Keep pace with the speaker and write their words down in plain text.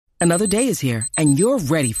Another day is here, and you're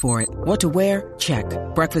ready for it. What to wear? Check.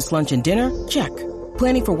 Breakfast, lunch, and dinner? Check.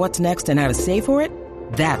 Planning for what's next and how to save for it?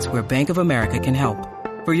 That's where Bank of America can help.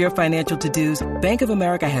 For your financial to-dos, Bank of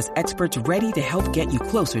America has experts ready to help get you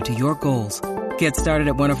closer to your goals. Get started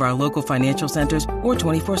at one of our local financial centers or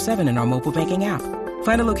 24/7 in our mobile banking app.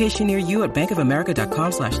 Find a location near you at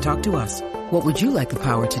bankofamerica.com/talktous. What would you like the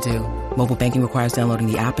power to do? Mobile banking requires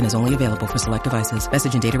downloading the app and is only available for select devices.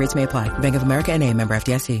 Message and data rates may apply. Bank of America N.A., member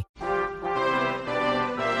FDIC.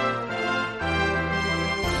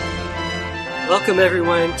 Welcome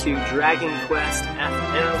everyone to Dragon Quest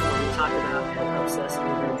FM, where we talk about and obsess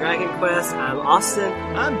over Dragon Quest. I'm Austin.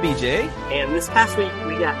 I'm BJ. And this past week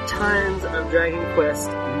we got tons of Dragon Quest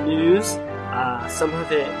news. Some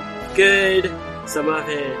of it good, some of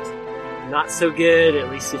it not so good,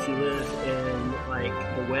 at least if you live in like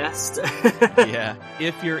the West. Yeah.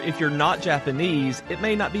 If you're not Japanese, it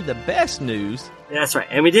may not be the best news. That's right.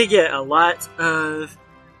 And we did get a lot of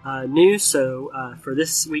news, so for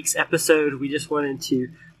this week's episode, we just wanted to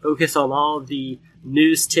focus on all of the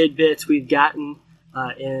news tidbits we've gotten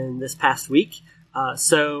in this past week.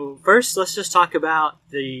 So first, let's just talk about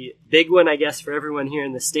the big one, I guess, for everyone here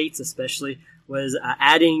in the States especially, was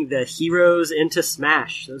adding the heroes into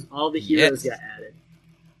Smash. All the heroes got added.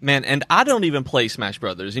 Man, and I don't even play Smash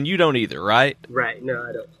Brothers, and you don't either, right? Right, no,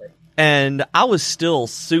 I don't play. And I was still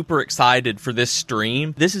super excited for this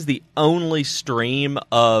stream. This is the only stream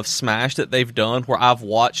of Smash that they've done where I've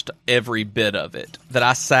watched every bit of it. That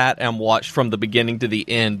I sat and watched from the beginning to the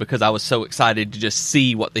end because I was so excited to just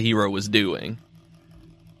see what the hero was doing.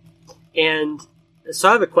 And so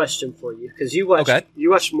I have a question for you, because you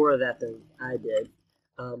watched more of that than I did.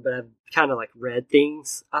 But I've kind of like read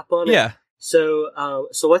things up on it. Yeah. So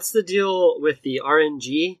what's the deal with the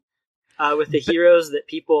RNG? With the heroes that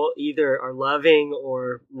people either are loving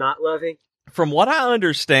or not loving? From what I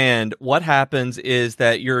understand, what happens is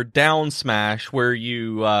that your down smash, where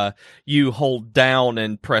you hold down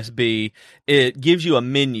and press B, it gives you a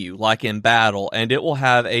menu like in battle, and it will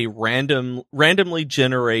have a randomly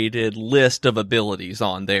generated list of abilities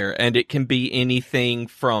on there, and it can be anything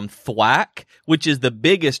from thwack, which is the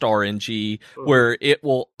biggest RNG, where it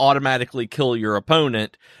will automatically kill your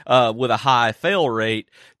opponent with a high fail rate,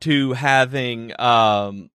 to having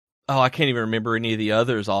I can't even remember any of the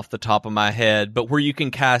others off the top of my head, but where you can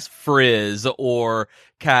cast Frizz or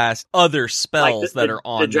cast other spells that are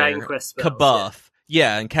on the Dragon there. Quest spells, Kabuff.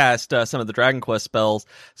 Yeah, and cast some of the Dragon Quest spells.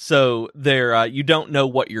 So there, you don't know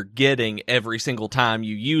what you're getting every single time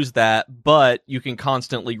you use that, but you can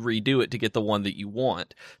constantly redo it to get the one that you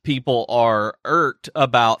want. People are irked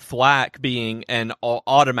about Thwack being an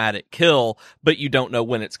automatic kill, but you don't know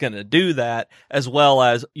when it's going to do that, as well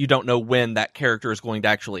as you don't know when that character is going to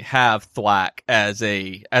actually have Thwack as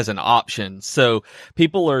an option. So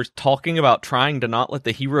people are talking about trying to not let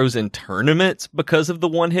the heroes in tournaments because of the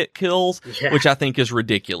one-hit kills, which I think is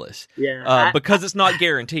ridiculous. Yeah, because it's not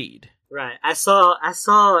guaranteed. Right. I saw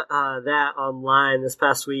that online this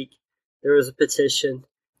past week. There was a petition,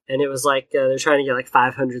 and it was like they're trying to get like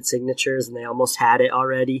 500 signatures, and they almost had it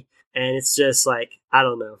already. And it's just like, I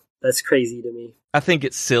don't know. That's crazy to me. I think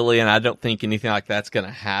it's silly, and I don't think anything like that's going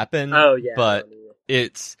to happen. Oh yeah, but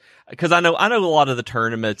it's because I know a lot of the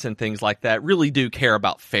tournaments and things like that really do care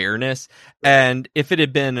about fairness. And if it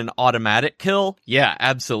had been an automatic kill, yeah,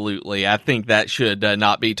 absolutely. I think that should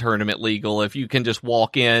not be tournament legal. If you can just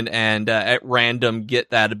walk in and at random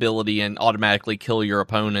get that ability and automatically kill your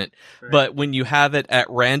opponent. Right. But when you have it at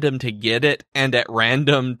random to get it and at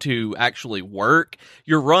random to actually work,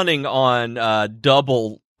 you're running on a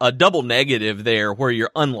double negative there, where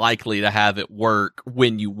you're unlikely to have it work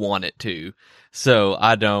when you want it to. So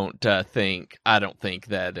I don't think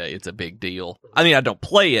that it's a big deal. I mean, I don't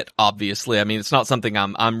play it, obviously. I mean, it's not something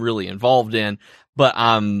I'm really involved in, but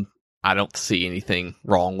I don't see anything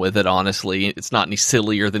wrong with it, honestly. It's not any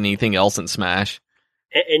sillier than anything else in Smash.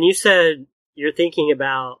 And you said you're thinking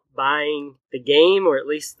about buying the game, or at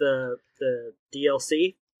least the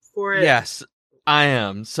DLC for it? Yes, I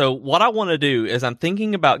am. So what I want to do is I'm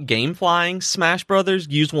thinking about game flying Smash Brothers,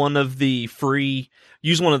 use one of the free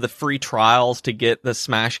trials to get the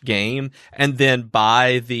Smash game, and then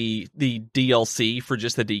buy the DLC for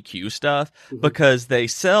just the DQ stuff, because they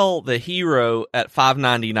sell the hero at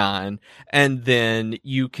 $5.99, and then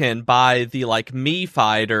you can buy the like Mii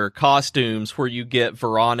Fighter costumes where you get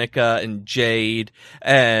Veronica and Jade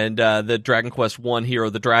and the Dragon Quest 1 hero,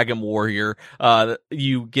 the Dragon Warrior.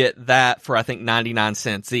 You get that for I think 99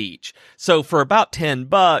 cents each. So for about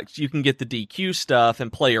 $10, you can get the DQ stuff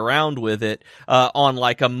and play around with it on on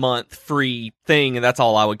like a month free thing, and that's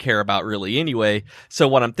all I would care about really anyway. So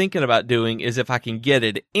what I'm thinking about doing is if I can get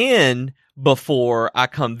it in before I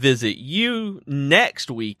come visit you next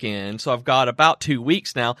weekend, so I've got about 2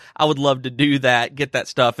 weeks now, I would love to do that, get that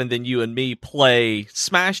stuff, and then you and me play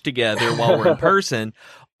Smash together while we're in person.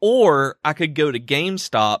 Or I could go to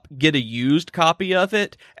GameStop, get a used copy of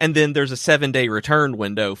it, and then there's a 7-day return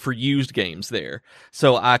window for used games there.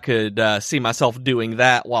 So I could see myself doing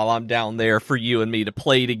that while I'm down there for you and me to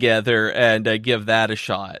play together and give that a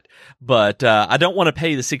shot. But I don't want to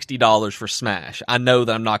pay the $60 for Smash. I know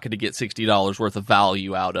that I'm not going to get $60 worth of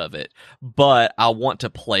value out of it, but I want to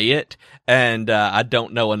play it, and I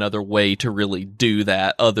don't know another way to really do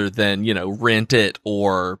that other than, rent it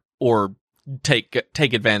or take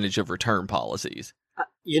advantage of return policies.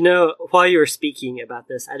 While you were speaking about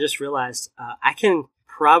this, I just realized I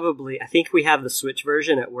think we have the Switch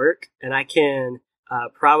version at work, and I can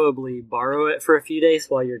probably borrow it for a few days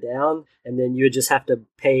while you're down, and then you would just have to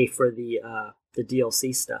pay for the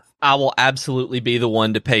DLC stuff. I will absolutely be the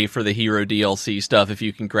one to pay for the Hero DLC stuff if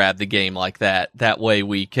you can grab the game like that. That way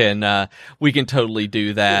we can totally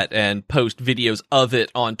do that and post videos of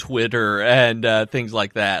it on Twitter and things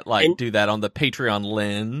like that. Do that on the Patreon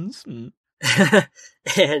lens.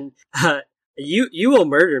 And you will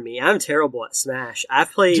murder me. I'm terrible at Smash.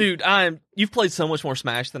 You've played so much more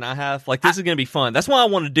Smash than I have. This is going to be fun. That's why I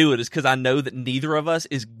want to do it, is because I know that neither of us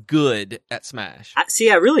is good at Smash.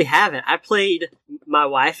 I really haven't. My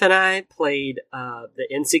wife and I played the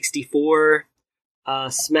N64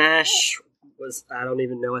 Smash. I don't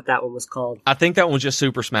even know what that one was called. I think that one was just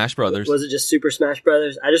Super Smash Brothers. Was it just Super Smash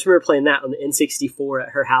Brothers? I just remember playing that on the N64 at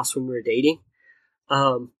her house when we were dating.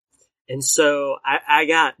 And so I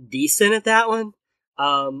got decent at that one.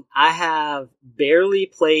 I have barely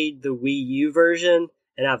played the Wii U version,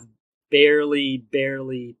 and I've barely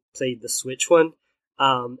played the Switch one.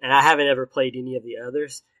 And I haven't ever played any of the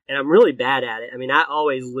others. And I'm really bad at it. I mean, I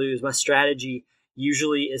always lose. My strategy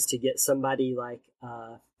usually is to get somebody like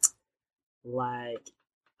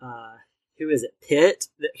who is it? Pitt,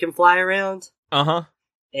 that can fly around. Uh-huh.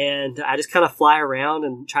 And I just kind of fly around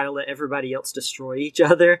and try to let everybody else destroy each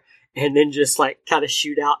other, and then just kind of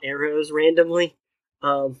shoot out arrows randomly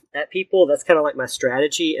at people. That's kind of like my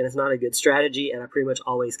strategy, and it's not a good strategy, and I pretty much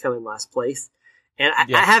always come in last place. And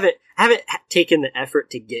I haven't taken the effort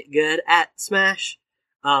to get good at Smash,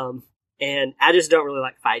 and I just don't really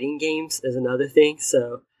like fighting games is another thing.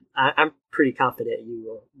 So I'm pretty confident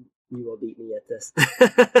you will beat me at this.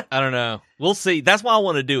 I don't know. We'll see. That's why I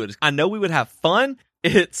want to do it. I know we would have fun.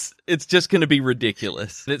 It's just going to be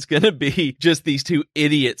ridiculous. It's going to be just these two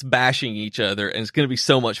idiots bashing each other, and it's going to be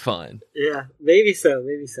so much fun. Yeah, maybe so.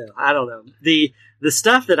 I don't know. The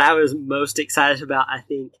stuff that I was most excited about, I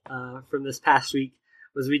think, from this past week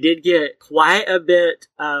was we did get quite a bit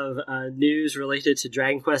of news related to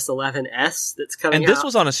Dragon Quest XI S that's coming out. And this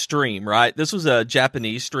was on a stream, right? This was a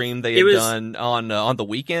Japanese stream they had done on the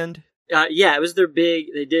weekend. Yeah, it was their big.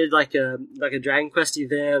 They did like a Dragon Quest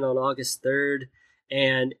event on August 3rd.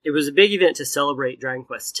 And it was a big event to celebrate Dragon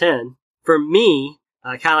Quest X. For me,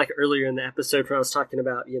 kind of like earlier in the episode where I was talking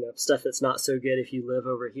about, stuff that's not so good if you live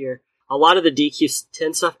over here. A lot of the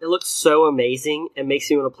DQ10 stuff, it looks so amazing and makes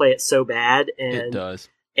me want to play it so bad. And it does.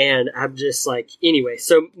 And I'm just anyway,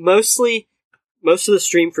 so most of the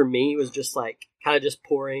stream for me was just kind of just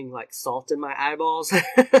pouring salt in my eyeballs.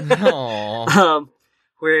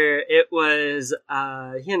 Where it was,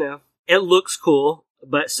 it looks cool.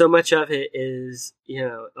 But so much of it is,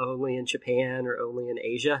 only in Japan or only in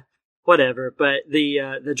Asia, whatever. But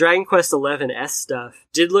the Dragon Quest XI S stuff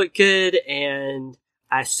did look good, and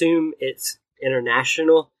I assume it's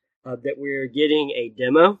international, that we're getting a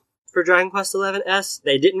demo for Dragon Quest XI S.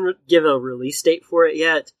 They didn't give a release date for it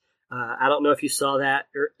yet. I don't know if you saw that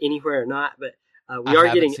or anywhere or not, but I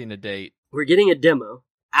haven't seen a date. We're getting a demo.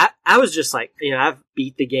 I was just I've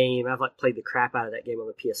beat the game. I've played the crap out of that game on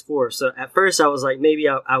the PS4. So at first I was maybe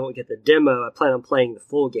I won't get the demo. I plan on playing the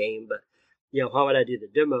full game, but why would I do the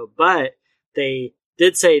demo? But they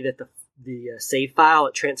did say that the save file,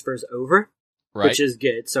 it transfers over, right, which is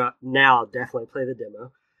good. So now I'll definitely play the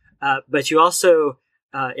demo. But you also,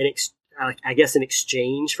 I guess in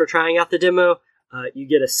exchange for trying out the demo, you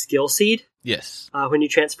get a skill seed. Yes. When you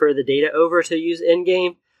transfer the data over to use in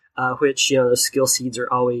game. Which, those skill seeds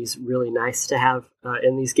are always really nice to have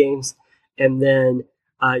in these games. And then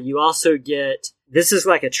you also get, this is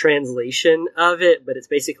like a translation of it, but it's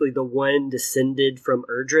basically the one descended from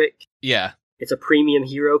Erdrick. Yeah. It's a premium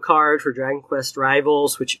hero card for Dragon Quest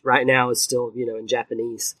Rivals, which right now is still, in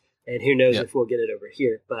Japanese. And who knows if we'll get it over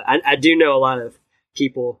here. But I do know a lot of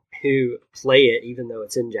people who play it, even though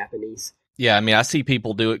it's in Japanese. Yeah, I mean, I see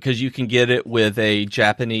people do it because you can get it with a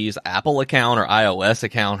Japanese Apple account or iOS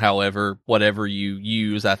account, however, whatever you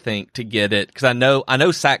use, I think, to get it. Because I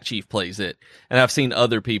know Sack Chief plays it, and I've seen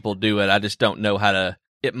other people do it. I just don't know how to.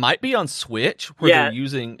 It might be on Switch where they're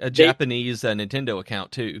using a Japanese Nintendo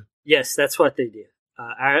account too. Yes, that's what they do.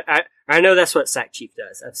 I know that's what Sack Chief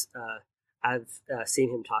does. I've seen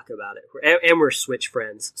him talk about it, and we're Switch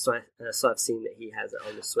friends, so I've seen that he has it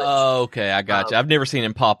on the Switch. Oh, okay, I got you. I've never seen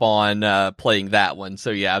him pop on playing that one, so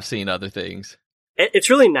yeah, I've seen other things. It's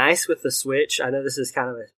really nice with the Switch. I know this is kind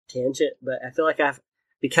of a tangent, but I feel like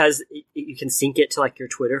because you can sync it to like your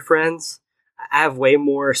Twitter friends. I have way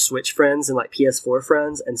more Switch friends than like PS4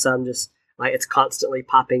 friends, and so I'm just like it's constantly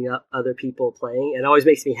popping up other people playing. It always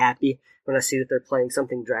makes me happy when I see that they're playing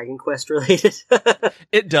something Dragon Quest related.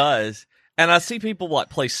 It does. And I see people like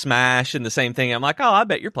play Smash and the same thing. I'm like, oh, I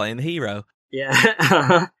bet you're playing the hero.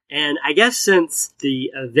 Yeah. And I guess since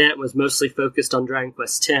the event was mostly focused on Dragon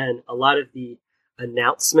Quest X, a lot of the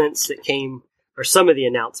announcements that came, or some of the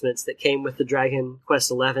announcements that came with the Dragon Quest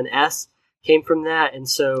XI-S came from that. And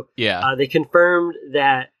so they confirmed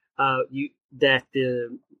that that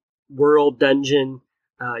the world dungeon,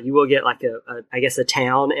 you will get like a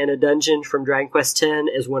town and a dungeon from Dragon Quest X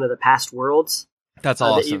as one of the past worlds. That's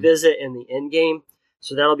awesome. That you visit in the end game.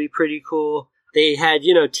 So that'll be pretty cool. They had,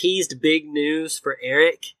 teased big news for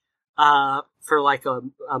Eric for like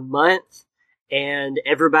a month. And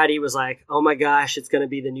everybody was like, oh my gosh, it's going to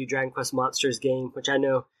be the new Dragon Quest Monsters game, which I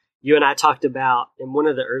know you and I talked about in one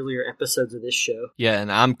of the earlier episodes of this show. Yeah,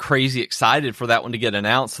 and I'm crazy excited for that one to get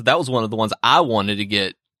announced. So that was one of the ones I wanted to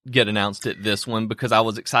get announced at this one because I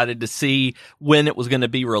was excited to see when it was going to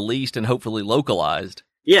be released and hopefully localized.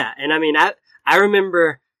 Yeah, and I mean, I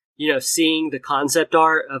remember, seeing the concept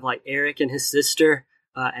art of like Eric and his sister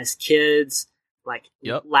as kids, like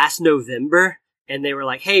last November, and they were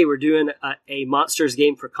like, "Hey, we're doing a Monsters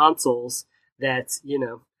game for consoles that's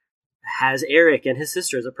has Eric and his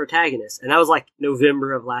sister as a protagonist." And that was like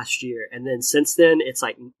November of last year, and then since then, it's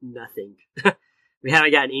like nothing. We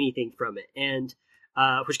haven't gotten anything from it, and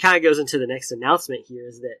which kind of goes into the next announcement here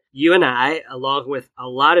is that you and I, along with a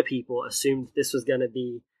lot of people, assumed this was going to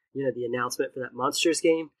be the announcement for that Monsters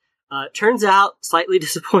game. Turns out, slightly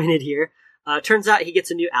disappointed here. Turns out he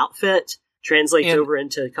gets a new outfit, translates over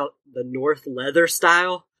into the North leather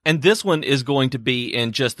style. And this one is going to be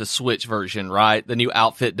in just the Switch version, right? The new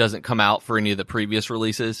outfit doesn't come out for any of the previous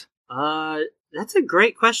releases? That's a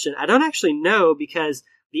great question. I don't actually know because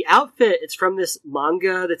the outfit, it's from this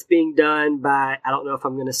manga that's being done by, I don't know if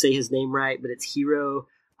I'm going to say his name right, but it's Hiro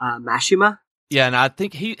Mashima. Yeah, and I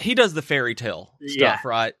think he does the fairy tale stuff,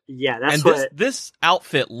 right? Yeah, that's and what... this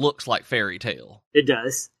outfit looks like fairy tale. It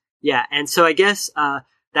does. Yeah, and so I guess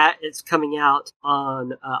that is coming out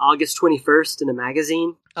on August 21st in a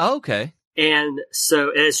magazine. Oh, okay. And so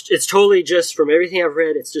it's totally just, from everything I've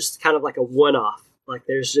read, it's just kind of like a one-off. Like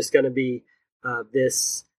there's just going to be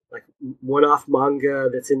this like one-off manga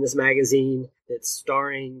that's in this magazine that's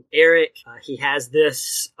starring Eric. He has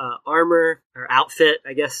this armor or outfit,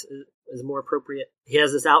 I guess is more appropriate. He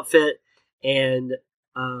has this outfit, and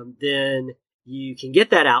then you can get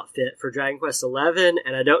that outfit for Dragon Quest XI,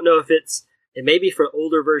 and I don't know if it may be for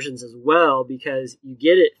older versions as well, because you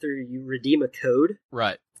get it you redeem a code.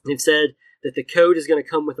 Right. They've said that the code is going to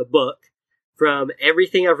come with a book. From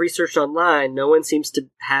everything I've researched online, no one seems to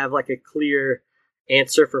have like a clear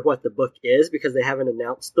answer for what the book is because they haven't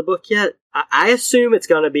announced the book yet. I assume it's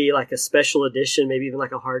going to be like a special edition, maybe even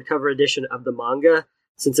like a hardcover edition of the manga.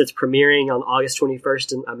 Since it's premiering on August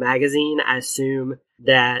 21st in a magazine, I assume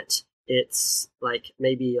that it's like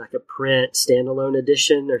maybe like a print standalone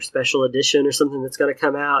edition or special edition or something that's going to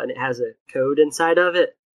come out and it has a code inside of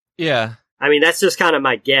it. Yeah. I mean, that's just kind of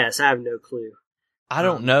my guess. I have no clue. I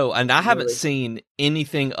don't know. And I haven't seen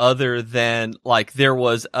anything other than like there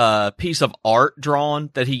was a piece of art drawn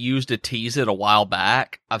that he used to tease it a while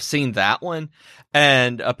back. I've seen that one.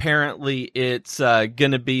 And apparently it's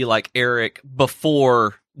going to be like Eric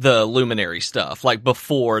before the Luminary stuff, like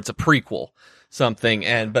before it's a prequel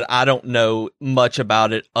something. But I don't know much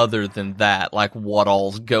about it other than that, like what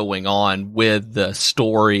all's going on with the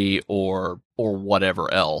story or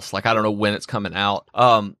whatever else. Like, I don't know when it's coming out.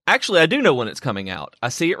 Actually, I do know when it's coming out. I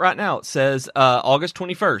see it right now. It says August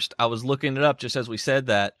 21st. I was looking it up just as we said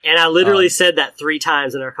that. And I literally said that 3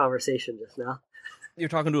 times in our conversation just now. You're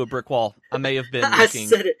talking to a brick wall. I may have been I looking.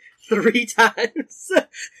 said it 3 times.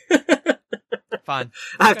 Fine.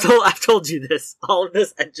 I've told you this. All of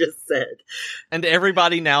this I just said. And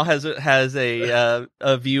everybody now has a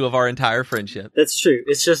view of our entire friendship. That's true.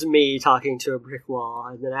 It's just me talking to a brick wall,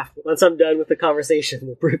 and then once I'm done with the conversation,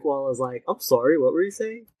 the brick wall is like, "I'm sorry, what were you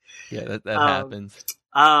saying?" Yeah, that happens.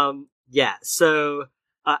 Yeah, so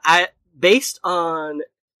I based on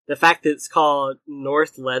the fact that it's called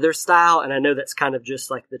North Leather Style, and I know that's kind of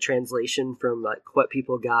just like the translation from like what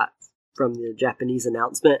people got from the Japanese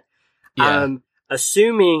announcement. Yeah.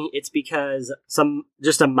 Assuming it's because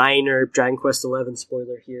just a minor Dragon Quest XI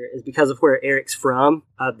spoiler here is because of where Eric's from,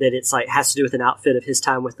 that it's like has to do with an outfit of his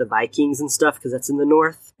time with the Vikings and stuff, because that's in the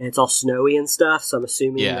north and it's all snowy and stuff. So I'm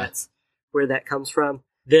assuming that's where that comes from.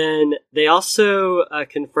 Then they also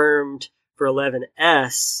confirmed for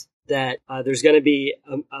 11S that there's going to be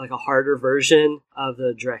like a harder version of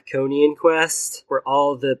the Draconian quest where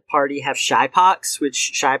all the party have Shypox,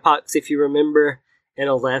 which Shypox, if you remember, in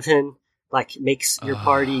 11, like makes your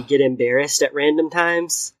party get embarrassed at random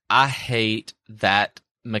times. I hate that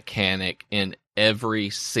mechanic in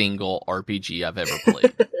every single RPG I've ever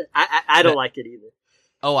played. I don't like it either.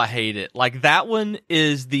 Oh, I hate it. Like, that one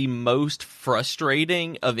is the most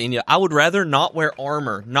frustrating of any. I would rather not wear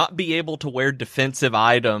armor, not be able to wear defensive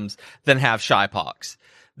items, than have Shypox.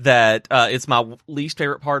 That it's my least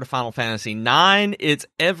favorite part of Final Fantasy IX. It's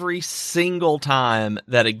every single time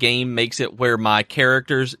that a game makes it where my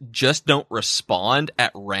characters just don't respond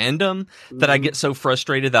at random that I get so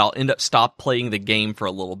frustrated that I'll end up stop playing the game for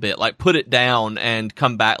a little bit. Like, put it down and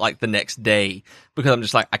come back like the next day because I'm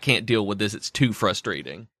just like, I can't deal with this. It's too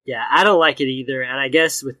frustrating. Yeah, I don't like it either. And I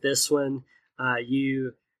guess with this one,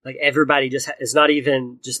 everybody just it's not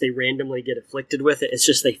even just they randomly get afflicted with it. It's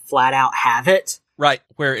just they flat out have it. Right,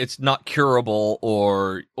 where it's not curable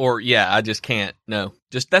or yeah, I just can't. No,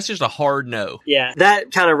 that's just a hard no. Yeah,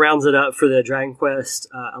 that kind of rounds it up for the Dragon Quest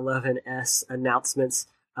 11S announcements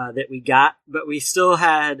that we got. But we still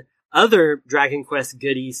had other Dragon Quest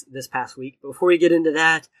goodies this past week. But before we get into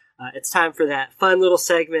that, it's time for that fun little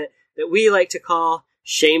segment that we like to call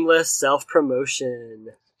Shameless Self-Promotion.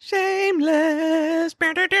 Shameless.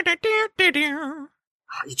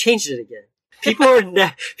 You changed it again.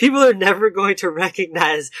 People are never going to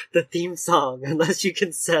recognize the theme song unless you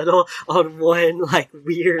can settle on one like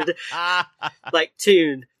weird like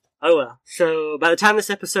tune. Oh well. So by the time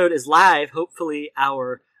this episode is live, hopefully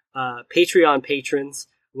our Patreon patrons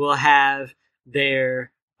will have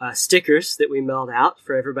their stickers that we mailed out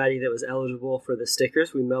for everybody that was eligible for the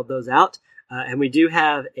stickers. We mailed those out, and we do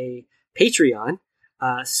have a Patreon.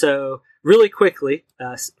 So really quickly,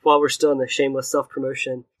 while we're still in the shameless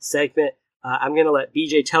self-promotion segment, I'm going to let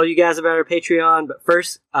BJ tell you guys about our Patreon, but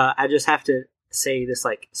first, I just have to say this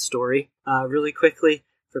like story, really quickly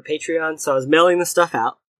for Patreon. So I was mailing the stuff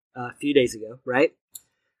out a few days ago, right?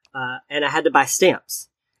 And I had to buy stamps.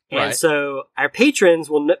 And so our patrons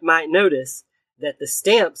might notice that the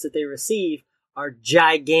stamps that they receive are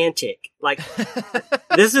gigantic. Like,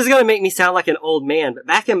 this is going to make me sound like an old man, but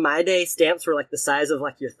back in my day, stamps were like the size of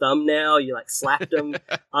like your thumbnail. You like slapped them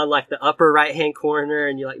on like the upper right hand corner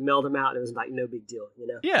and you like mailed them out and it was like no big deal, you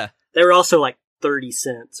know? Yeah. They were also like 30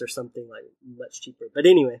 cents or something, like much cheaper. But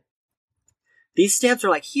anyway, these stamps are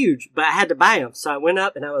like huge, but I had to buy them. So I went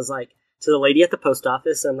up and I was like to the lady at the post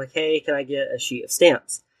office. I'm like, hey, can I get a sheet of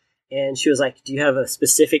stamps? And she was like, do you have a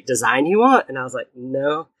specific design you want? And I was like,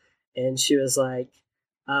 no. And she was like,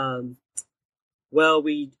 well,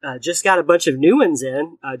 we just got a bunch of new ones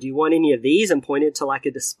in. Do you want any of these? And pointed to like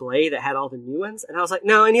a display that had all the new ones. And I was like,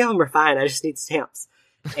 no, any of them are fine. I just need stamps.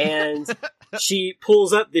 And she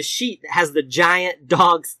pulls up this sheet that has the giant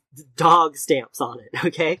dog stamps on it.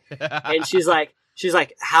 Okay. And she's like,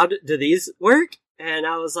 how do these work? And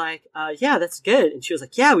I was like, yeah, that's good. And she was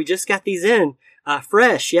like, yeah, we just got these in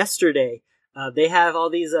fresh yesterday. They have all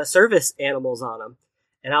these service animals on them.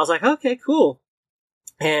 And I was like, okay, cool.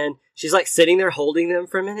 And she's like sitting there holding them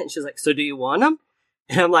for a minute. And she's like, so do you want them?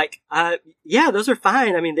 And I'm like, yeah, those are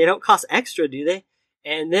fine. I mean, they don't cost extra, do they?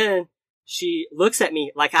 And then she looks at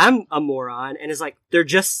me like I'm a moron and is like, they're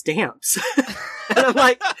just stamps. And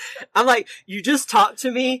I'm like, you just talked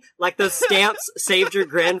to me like those stamps saved your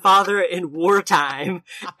grandfather in wartime.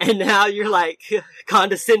 And now you're like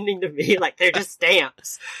condescending to me like they're just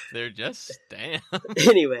stamps. They're just stamps.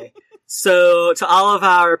 Anyway. So, to all of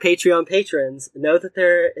our Patreon patrons, know that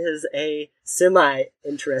there is a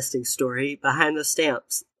semi-interesting story behind the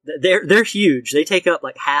stamps. They're huge. They take up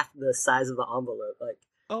like half the size of the envelope. Like,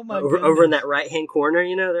 oh my over in that right-hand corner,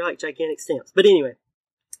 you know, they're like gigantic stamps. But anyway,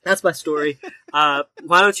 that's my story. Why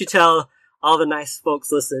don't you tell all the nice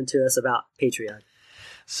folks listening to us about Patreon?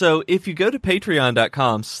 So if you go to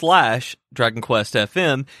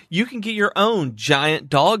patreon.com/DragonQuestFM, you can get your own giant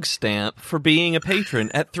dog stamp for being a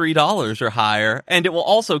patron at $3 or higher, and it will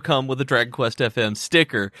also come with a Dragon Quest FM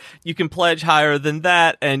sticker. You can pledge higher than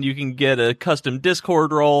that, and you can get a custom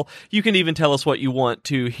Discord role. You can even tell us what you want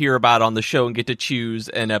to hear about on the show and get to choose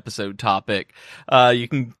an episode topic. You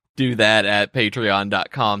can do that at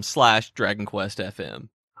patreon.com/DragonQuestFM.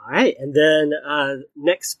 All right, and then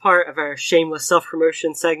next part of our shameless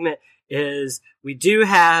self-promotion segment is we do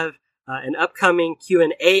have an upcoming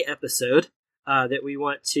Q&A episode that we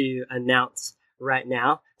want to announce right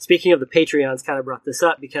now. Speaking of the Patreons, kind of brought this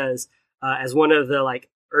up because as one of the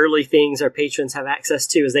early things our patrons have access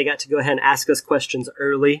to is they got to go ahead and ask us questions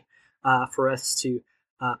early for us to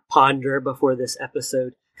ponder before this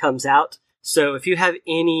episode comes out. So if you have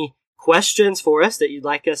any questions for us that you'd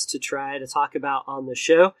like us to try to talk about on the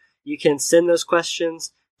show, you can send those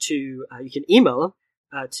questions to, you can email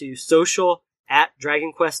them to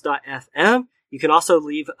social@dragonquest.fm. You can also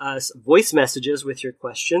leave us voice messages with your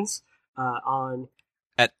questions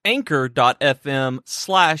at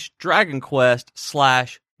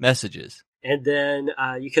anchor.fm/dragonquest/messages. And then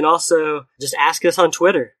you can also just ask us on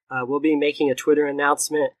Twitter. We'll be making a Twitter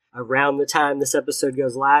announcement around the time this episode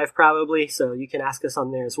goes live, probably. So you can ask us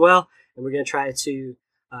on there as well. And we're going to try to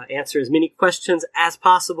answer as many questions as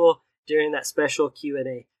possible during that special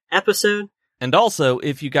Q&A episode. And also,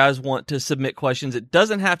 if you guys want to submit questions, it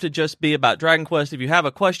doesn't have to just be about Dragon Quest. If you have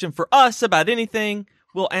a question for us about anything,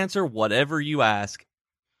 we'll answer whatever you ask.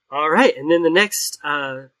 All right. And then the next,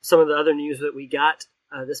 some of the other news that we got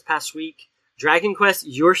this past week, Dragon Quest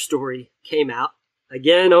Your Story came out.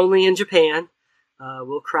 Again, only in Japan.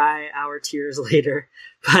 We'll cry our tears later.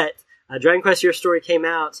 But Dragon Quest Your Story came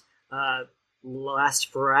out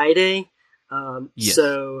last Friday. Yes.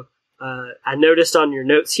 So I noticed on your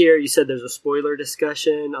notes here, you said there's a spoiler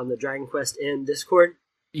discussion on the Dragon Quest N Discord.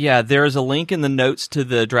 Yeah, there is a link in the notes to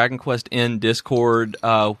the Dragon Quest N Discord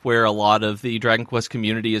where a lot of the Dragon Quest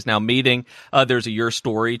community is now meeting. There's a Your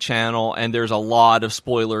Story channel, and there's a lot of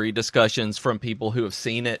spoilery discussions from people who have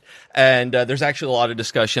seen it. And there's actually a lot of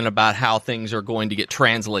discussion about how things are going to get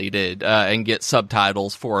translated and get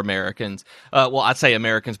subtitles for Americans. Well, I'd say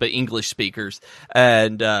Americans, but English speakers.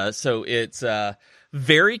 And so it's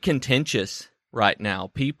very contentious right now.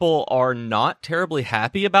 People are not terribly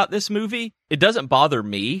happy about this movie. It doesn't bother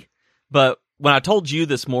me, but when I told you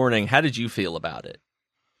this morning, how did you feel about it?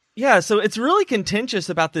 Yeah, so it's really contentious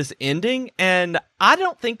about this ending, and I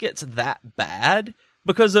don't think it's that bad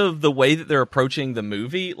because of the way that they're approaching the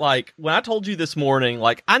movie. Like, when I told you this morning,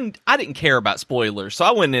 I didn't care about spoilers, so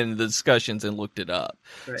I went into the discussions and looked it up.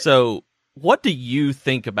 Right. So, what do you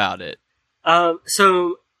think about it?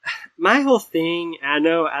 So my whole thing, I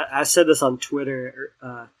know I said this on Twitter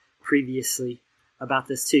previously about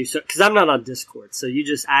this too. So, because I'm not on Discord, so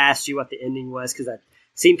I asked you what the ending was because I've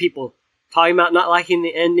seen people talking about not liking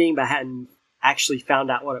the ending, but hadn't actually found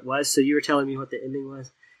out what it was. So you were telling me what the ending was,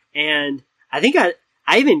 and I think I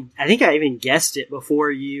even guessed it before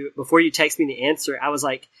you text me the answer. I was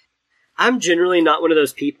like, I'm generally not one of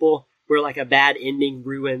those people where a bad ending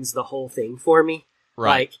ruins the whole thing for me.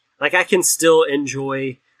 Right. Like I can still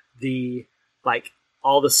enjoy the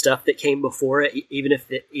all the stuff that came before it, even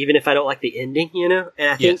if I don't like the ending, and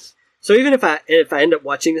I think so. Even if I end up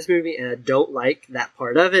watching this movie and I don't like that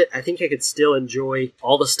part of it, I think I could still enjoy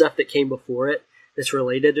all the stuff that came before it that's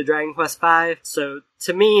related to Dragon Quest V. So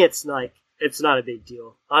to me, it's not a big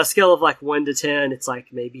deal. On a scale of 1 to 10, it's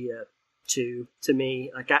maybe a 2 to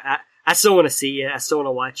me. I still want to see it. I still want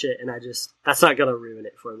to watch it, and that's not going to ruin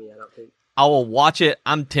it for me, I don't think. I will watch it.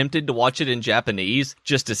 I'm tempted to watch it in Japanese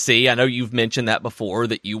just to see. I know you've mentioned that before,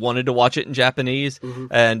 that you wanted to watch it in Japanese. Mm-hmm.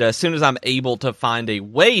 And as soon as I'm able to find a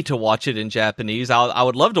way to watch it in Japanese, I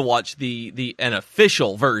would love to watch an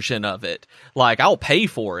official version of it. I'll pay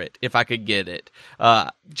for it if I could get it,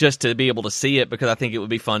 just to be able to see it, because I think it would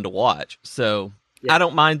be fun to watch. So yeah. I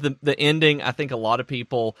don't mind the ending. I think a lot of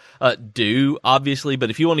people do, obviously. But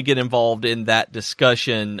if you want to get involved in that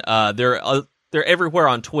discussion, they're everywhere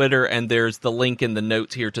on Twitter, and there's the link in the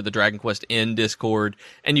notes here to the Dragon Quest N Discord.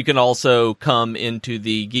 And you can also come into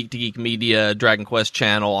the Geek to Geek Media Dragon Quest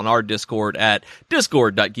channel on our Discord at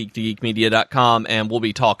discord.geek2geekmedia.com, and we'll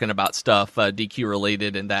be talking about stuff DQ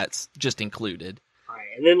related, and that's just included. All right,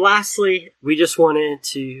 and then lastly, we just wanted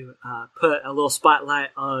to put a little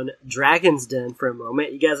spotlight on Dragon's Den for a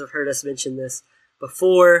moment. You guys have heard us mention this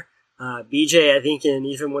before. BJ, I think in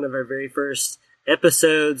even one of our very first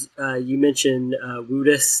episodes, you mentioned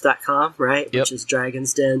Woodus.com, right? Yep. Which is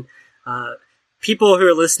Dragon's Den. People who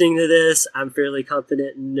are listening to this, I'm fairly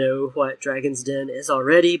confident know what Dragon's Den is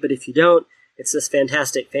already, but if you don't, It's this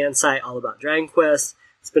fantastic fan site all about Dragon Quest.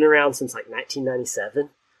 It's been around since like 1997.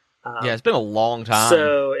 Yeah, it's been a long time.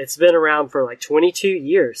 So it's been around for like 22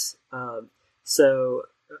 years.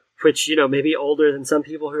 Which, maybe older than some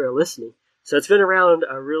people who are listening. So it's been around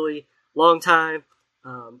a really long time.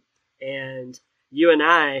 And you and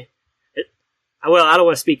I don't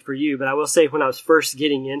want to speak for you, but I will say when I was first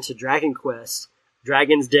getting into Dragon Quest,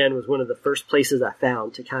 Dragon's Den was one of the first places I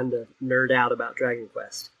found to kind of nerd out about Dragon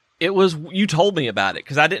Quest. You told me about it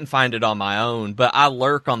because I didn't find it on my own, but I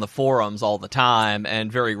lurk on the forums all the time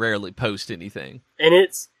and very rarely post anything.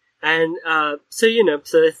 So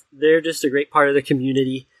they're just a great part of the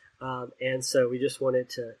community. And so we just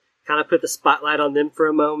wanted to kind of put the spotlight on them for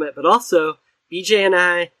a moment, but also BJ and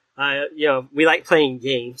I, we like playing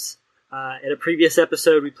games. In a previous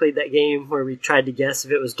episode, we played that game where we tried to guess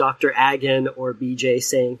if it was Dr. Agon or BJ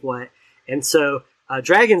saying what. And so,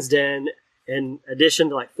 Dragon's Den, in addition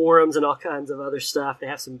to like forums and all kinds of other stuff, they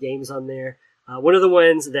have some games on there. One of the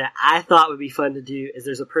ones that I thought would be fun to do is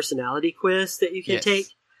there's a personality quiz that you can take.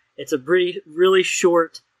 It's a really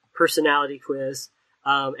short personality quiz.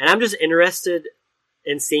 And I'm just interested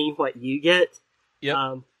in seeing what you get. Yep.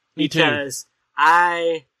 Me too. Because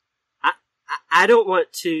I don't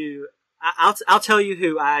want to. I'll tell you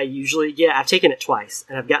who I usually get. I've taken it twice,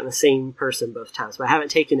 and I've gotten the same person both times, but I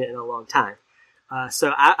haven't taken it in a long time.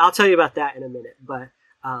 So I'll tell you about that in a minute. But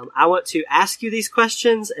I want to ask you these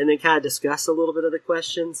questions and then kind of discuss a little bit of the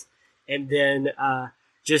questions, and then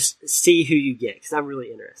just see who you get, because I'm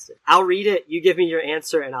really interested. I'll read it, you give me your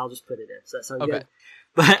answer, and I'll just put it in. Does that sound good?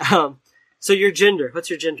 But so your gender.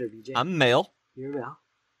 What's your gender, BJ? I'm male. You're male.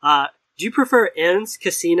 Do you prefer inns,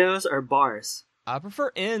 casinos, or bars? I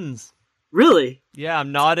prefer inns. Really? Yeah,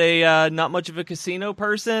 I'm not not much of a casino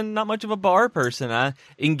person, not much of a bar person.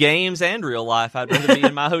 In games and real life, I'd rather be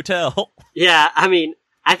in my hotel. Yeah, I mean,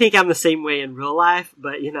 I think I'm the same way in real life,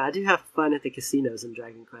 but I do have fun at the casinos in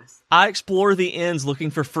Dragon Quest. I explore the inns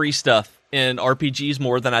looking for free stuff in RPGs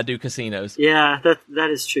more than I do casinos. Yeah, that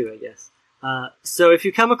is true, I guess. So if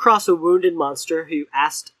you come across a wounded monster who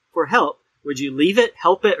asked for help, would you leave it,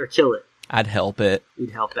 help it, or kill it? I'd help it.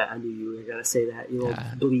 You'd help it. I knew you were going to say that. You old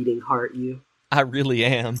bleeding heart, you. I really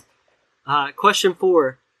am. Question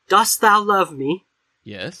 4. Dost thou love me?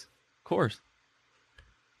 Yes, of course.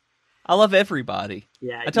 I love everybody.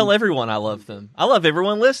 Yeah, I tell everyone I love them. I love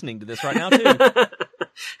everyone listening to this right now, too.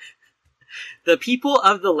 The people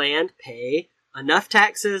of the land pay enough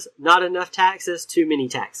taxes, not enough taxes, too many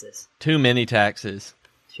taxes. Too many taxes.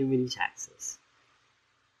 Too many taxes.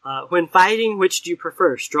 When fighting, which do you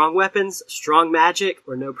prefer? Strong weapons, strong magic,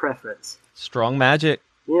 or no preference? Strong magic.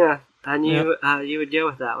 Yeah, I knew you would go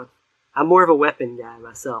with that one. I'm more of a weapon guy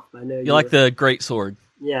myself. I know you like the great sword.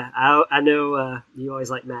 Yeah, I know you always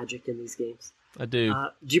like magic in these games. I do.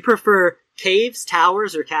 Do you prefer caves,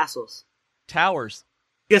 towers, or castles? Towers.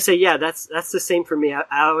 I'm gonna say, yeah, that's the same for me. I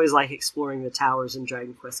always like exploring the towers in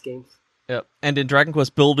Dragon Quest games. Yep. And in Dragon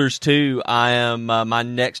Quest Builders 2, I am my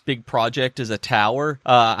next big project is a tower.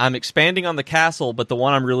 I'm expanding on the castle, but the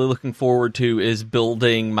one I'm really looking forward to is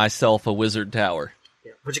building myself a wizard tower.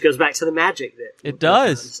 Yeah, which goes back to the magic that it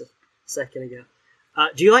does. A second ago.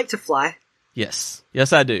 Do you like to fly? Yes.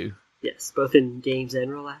 Yes, I do. Yes, both in games and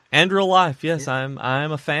real life. And real life, yes. Yeah.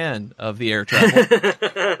 I'm a fan of the air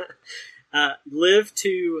travel. Live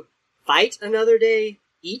to fight another day,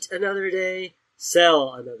 eat another day,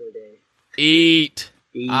 sell another day. Eat.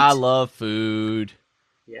 I love food.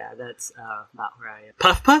 Yeah, that's about where I am.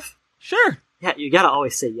 Puff Puff? Sure. Yeah, you gotta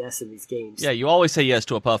always say yes in these games. Yeah, you always say yes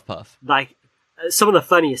to a Puff Puff. Like, some of the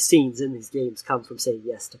funniest scenes in these games come from saying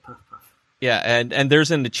yes to Puff Puff. Yeah, and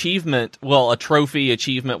there's an achievement, well, a trophy,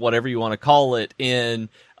 achievement, whatever you want to call it, in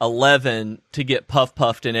 11 to get Puff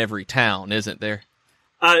Puffed in every town, isn't there?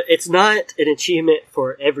 It's not an achievement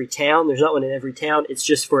for every town. There's not one in every town. It's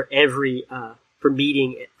just for every for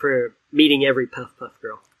meeting every Puff Puff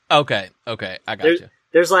girl. Okay, I got you.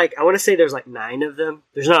 There's like, I want to say there's like 9 of them.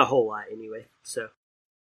 There's not a whole lot anyway, so.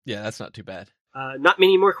 Yeah, that's not too bad. Not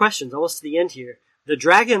many more questions, almost to the end here. The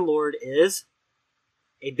Dragon Lord is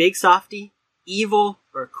a big softy, evil,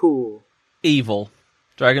 or cool? Evil.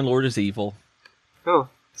 Dragon Lord is evil. Oh,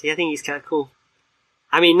 see, I think he's kind of cool.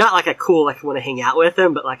 I mean, not like a cool, like I want to hang out with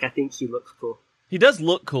him, but like I think he looks cool. He does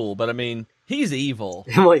look cool, but I mean, he's evil.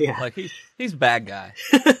 Well, yeah. Like, he's a bad guy.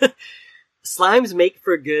 Slimes make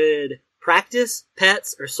for good practice,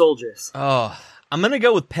 pets, or soldiers? Oh, I'm going to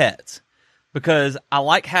go with pets. Because I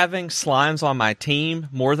like having slimes on my team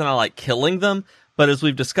more than I like killing them. But as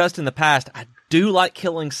we've discussed in the past, I do like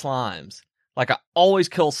killing slimes. Like, I always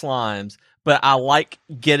kill slimes, but I like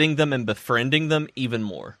getting them and befriending them even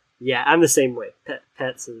more. Yeah, I'm the same way.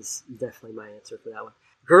 Pets is definitely my answer for that one.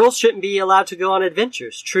 Girls shouldn't be allowed to go on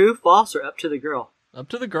adventures. True, false, or up to the girl? Up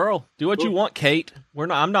to the girl. Do what you want, Kate.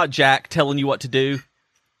 I'm not Jack telling you what to do.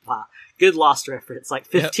 Wow. Good Lost reference, like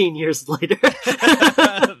 15 years later.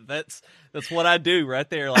 That's what I do right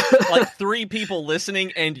there. Like 3 people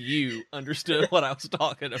listening and you understood what I was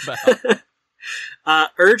talking about.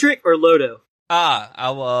 Erdrick or Lodo?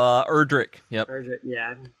 Erdrick. Yep. Erdrick,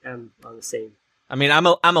 yeah, I'm on the same. I mean, I'm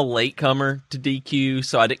a latecomer to DQ,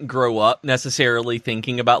 so I didn't grow up necessarily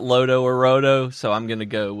thinking about Lodo or Roto, so I'm gonna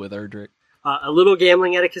go with Erdrick. A little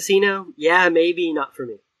gambling at a casino? Yeah, maybe, not for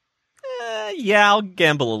me. Yeah, I'll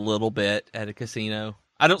gamble a little bit at a casino.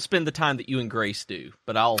 I don't spend the time that you and Grace do,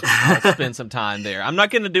 but I'll spend some time there. I'm not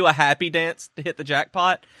going to do a happy dance to hit the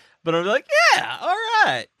jackpot, but I'm like, yeah, all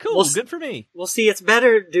right, cool, good for me. Well, see, it's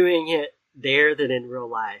better doing it there than in real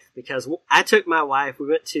life, because I took my wife, we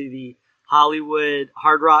went to the Hollywood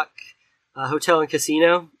Hard Rock Hotel and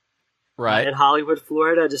Casino in Hollywood,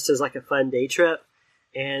 Florida, just as like a fun day trip.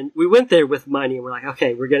 And we went there with money, and we're like,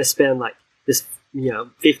 okay, we're going to spend like this,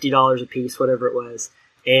 $50 a piece, whatever it was,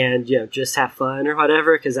 and, just have fun or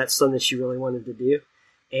whatever, because that's something she really wanted to do.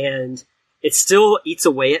 And it still eats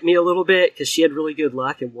away at me a little bit, because she had really good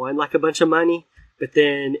luck and won like a bunch of money, but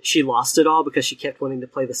then she lost it all because she kept wanting to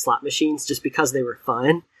play the slot machines just because they were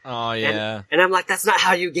fun. Oh, yeah. And I'm like, that's not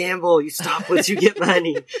how you gamble. You stop once you get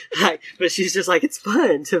money. But she's just like, it's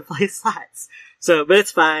fun to play slots. So, but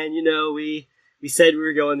it's fine. We said we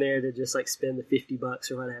were going there to just like spend the $50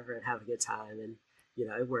 or whatever and have a good time, and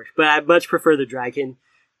it worked. But I much prefer the Dragon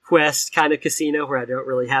Quest kind of casino where I don't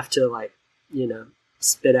really have to like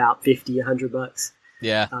spit out $50-$100.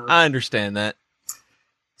 Yeah, I understand that.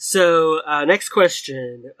 So next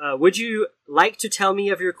question: would you like to tell me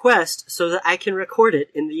of your quest so that I can record it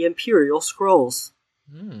in the Imperial Scrolls?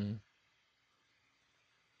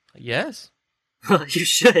 Yes. Well, you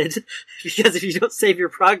should, because if you don't save your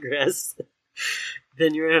progress,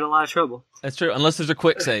 then you're in a lot of trouble. That's true, unless there's a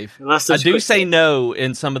quick save. I do say no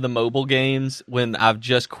in some of the mobile games when I've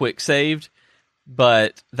just quick saved,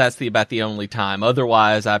 but that's about the only time.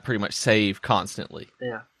 Otherwise, I pretty much save constantly.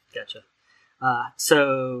 Yeah, gotcha.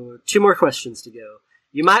 So, 2 more questions to go.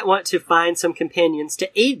 You might want to find some companions to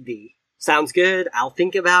aid thee. Sounds good. I'll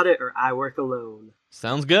think about it, or I work alone.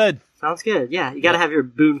 Sounds good. Sounds good. Yeah, you gotta have your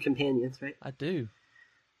boon companions, right? I do.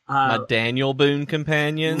 My Daniel Boone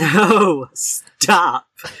companion? No! Stop!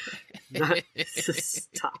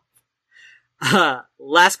 Stop.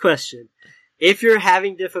 Last question. If you're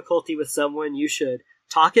having difficulty with someone, you should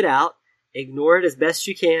talk it out, ignore it as best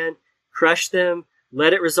you can, crush them,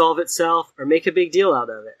 let it resolve itself, or make a big deal out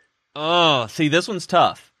of it. Oh, see, this one's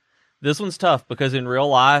tough. This one's tough because in real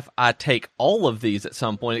life, I take all of these at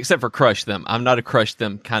some point, except for crush them. I'm not a crush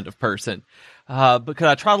them kind of person. Because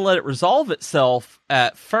I try to let it resolve itself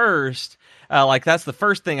at first. Like, that's the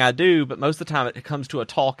first thing I do, but most of the time it comes to a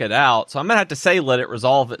talk it out. So I'm going to have to say let it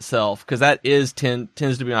resolve itself, because that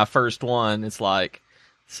tends to be my first one. It's like,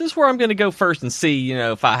 this is where I'm going to go first and see,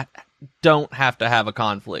 if I don't have to have a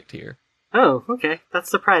conflict here. Oh, okay. That's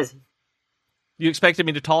surprising. You expected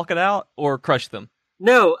me to talk it out or crush them?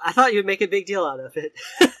 No, I thought you'd make a big deal out of it.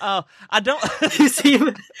 Oh, I don't.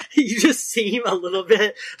 You just seem a little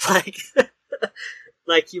bit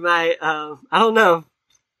like you might, I don't know.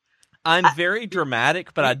 I'm very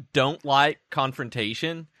dramatic, but I don't like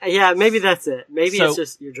confrontation. Yeah, maybe that's it. Maybe it's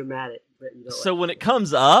just you're dramatic, but you don't. So when it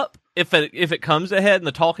comes up, if it comes ahead and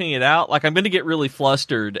the talking it out, like I'm going to get really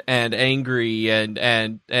flustered and angry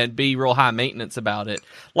and be real high maintenance about it.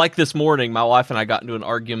 Like this morning, my wife and I got into an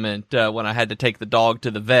argument when I had to take the dog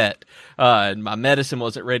to the vet, and my medicine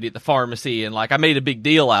wasn't ready at the pharmacy, and like I made a big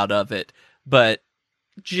deal out of it. But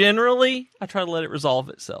generally, I try to let it resolve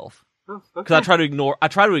itself. Oh, because I try to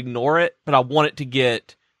ignore it, but I want it to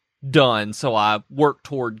get done, so I work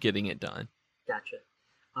toward getting it done. Gotcha.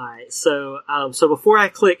 All right, so before I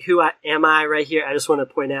click who am I right here, I just want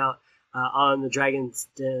to point out on the Dragon's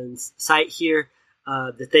Den's site here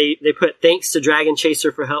that they put thanks to Dragon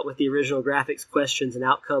Chaser for help with the original graphics, questions, and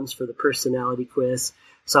outcomes for the personality quiz.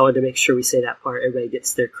 So I wanted to make sure we say that part. Everybody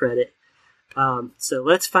gets their credit. So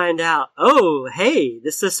let's find out. Oh, hey,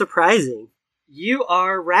 this is surprising. You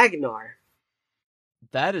are Ragnar.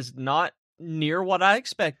 That is not near what I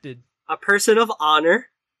expected. A person of honor,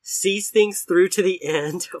 sees things through to the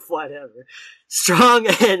end of whatever. Strong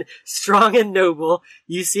and noble,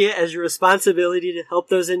 you see it as your responsibility to help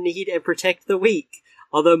those in need and protect the weak.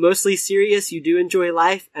 Although mostly serious, you do enjoy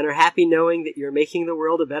life and are happy knowing that you're making the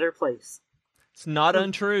world a better place. It's not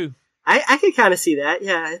untrue. I can kind of see that.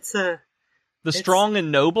 Yeah, it's strong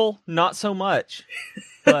and noble, not so much.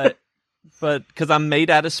 But but because I'm made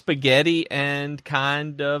out of spaghetti and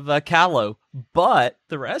kind of callow. But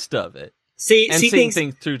the rest of it, seeing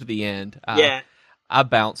things through to the end, I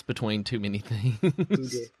bounce between too many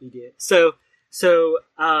things. You did. So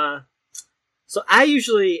I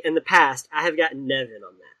usually, in the past, I have gotten Nevin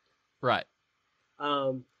on that. Right.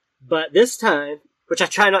 But this time, which I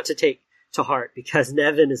try not to take to heart because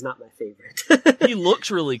Nevin is not my favorite. He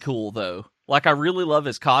looks really cool though. Like, I really love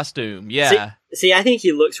his costume. Yeah. See, I think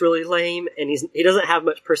he looks really lame, and he doesn't have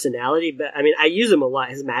much personality, but I mean, I use him a lot.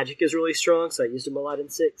 His magic is really strong, so I used him a lot in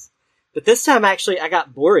 6. But this time, actually, I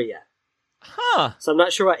got Borea. Huh. So I'm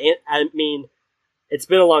not sure I mean, it's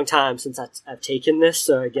been a long time since I've taken this,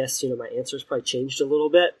 so I guess, my answer's probably changed a little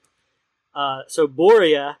bit. So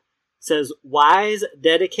Borea says, wise,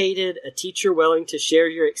 dedicated, a teacher willing to share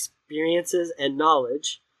your experiences and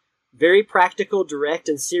knowledge, very practical, direct,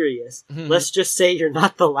 and serious. Mm-hmm. Let's just say you're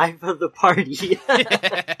not the life of the party.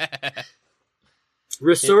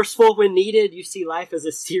 Resourceful when needed, you see life as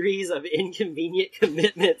a series of inconvenient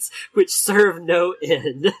commitments which serve no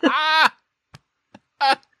end.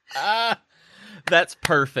 That's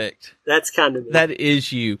perfect. That's kind of me. That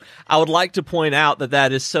is you. I would like to point out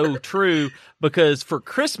that is so true because for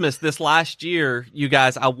Christmas this last year, you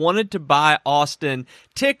guys, I wanted to buy Austin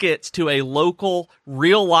tickets to a local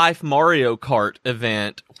real-life Mario Kart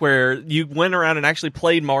event where you went around and actually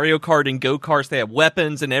played Mario Kart and go-karts. They have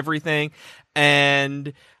weapons and everything.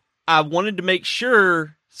 And I wanted to make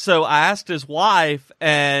sure... So I asked his wife,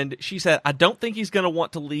 and she said, I don't think he's going to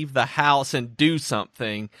want to leave the house and do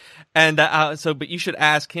something. And but you should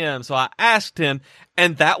ask him. So I asked him,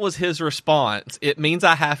 and that was his response. It means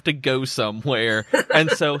I have to go somewhere. And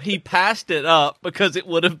so he passed it up because it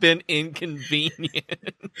would have been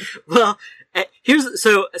inconvenient. Well,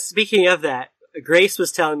 so speaking of that,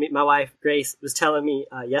 my wife Grace was telling me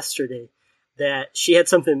yesterday that she had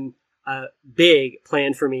something big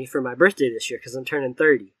planned for me for my birthday this year because I'm turning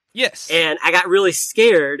 30. Yes. And I got really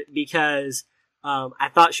scared because I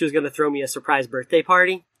thought she was going to throw me a surprise birthday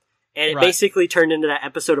party. And it basically turned into that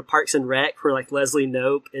episode of Parks and Rec where like Leslie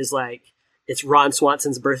Knope is like, it's Ron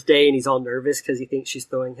Swanson's birthday and he's all nervous because he thinks she's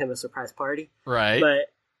throwing him a surprise party. Right.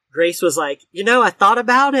 But Grace was like, I thought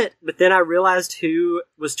about it, but then I realized who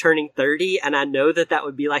was turning 30, and I know that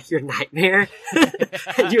would be like your nightmare.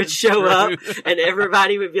 And you would show up, and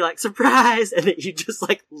everybody would be like, surprise, and then you just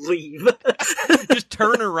like leave. Just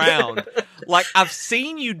turn around. Like, I've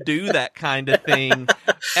seen you do that kind of thing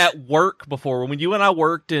at work before. When you and I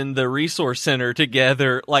worked in the resource center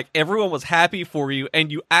together, like, everyone was happy for you,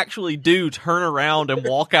 and you actually do turn around and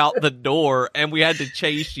walk out the door, and we had to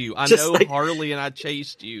chase you. I know Harley and I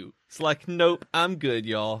chased you. It's like, nope, I'm good,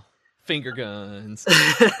 y'all. Finger guns.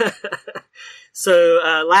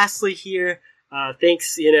 So, lastly here,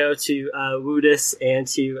 thanks, to Woodus and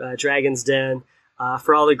to Dragon's Den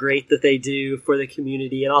for all the great that they do for the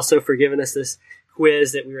community and also for giving us this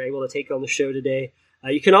quiz that we were able to take on the show today.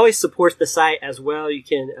 You can always support the site as well. You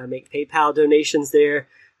can make PayPal donations there.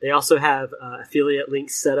 They also have affiliate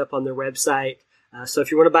links set up on their website. So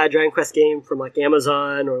if you want to buy a Dragon Quest game from like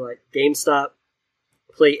Amazon or like GameStop,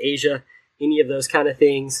 Play Asia, any of those kind of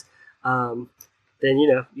things, then,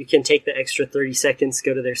 you can take the extra 30 seconds,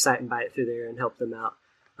 go to their site and buy it through there and help them out.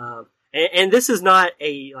 And this is not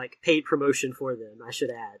a like paid promotion for them, I should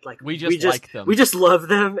add. Like we just like them. We just love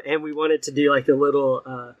them, and we wanted to do like a little,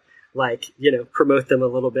 promote them a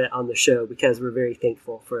little bit on the show because we're very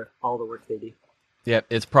thankful for all the work they do. Yep,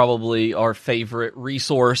 it's probably our favorite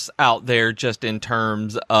resource out there just in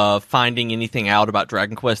terms of finding anything out about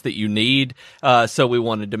Dragon Quest that you need. So we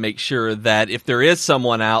wanted to make sure that if there is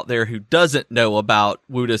someone out there who doesn't know about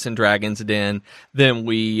Woodus and Dragon's Den, then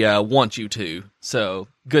we want you to. So,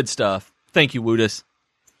 good stuff. Thank you, Woodus.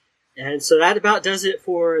 And so that about does it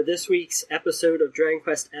for this week's episode of Dragon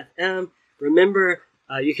Quest FM. Remember,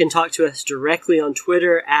 you can talk to us directly on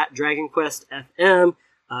Twitter at Dragon Quest FM.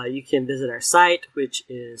 You can visit our site, which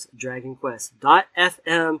is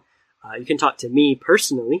dragonquest.fm. You can talk to me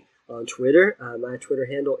personally on Twitter. My Twitter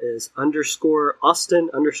handle is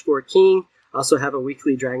 _Austin_King. I also have a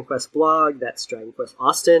weekly Dragon Quest blog. That's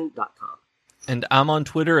dragonquestaustin.com. And I'm on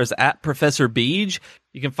Twitter as @ProfessorBeej.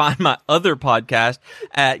 You can find my other podcast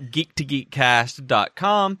at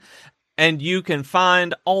geek2geekcast.com. And you can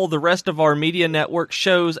find all the rest of our media network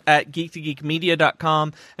shows at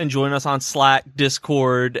geek2geekmedia.com and join us on Slack,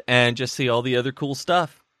 Discord, and just see all the other cool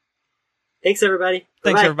stuff. Thanks, everybody.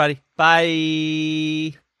 Thanks, everybody.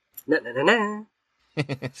 Bye. Na, na, na, na.